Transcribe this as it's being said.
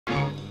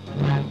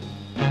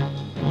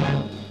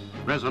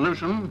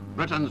Resolution,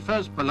 Britain's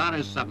first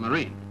Polaris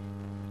submarine.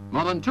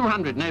 More than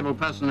 200 naval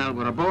personnel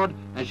were aboard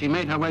as she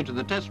made her way to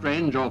the test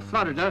range off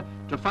Florida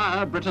to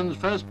fire Britain's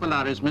first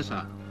Polaris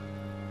missile.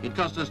 It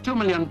cost us £2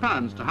 million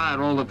to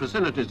hire all the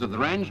facilities of the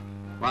range,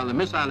 while the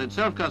missile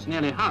itself cost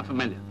nearly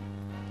 £500,000.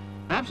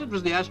 Perhaps it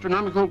was the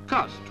astronomical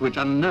cost which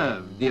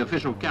unnerved the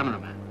official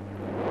cameraman.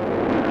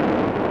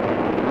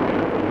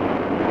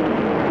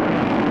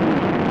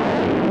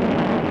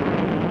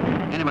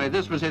 Anyway,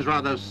 this was his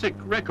rather sick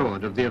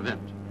record of the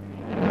event.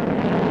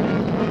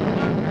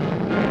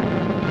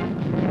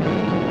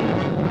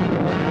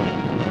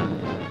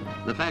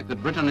 The fact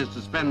that Britain is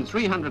to spend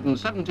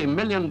 £370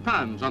 million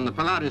on the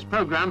Polaris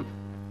program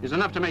is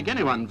enough to make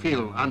anyone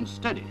feel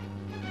unsteady.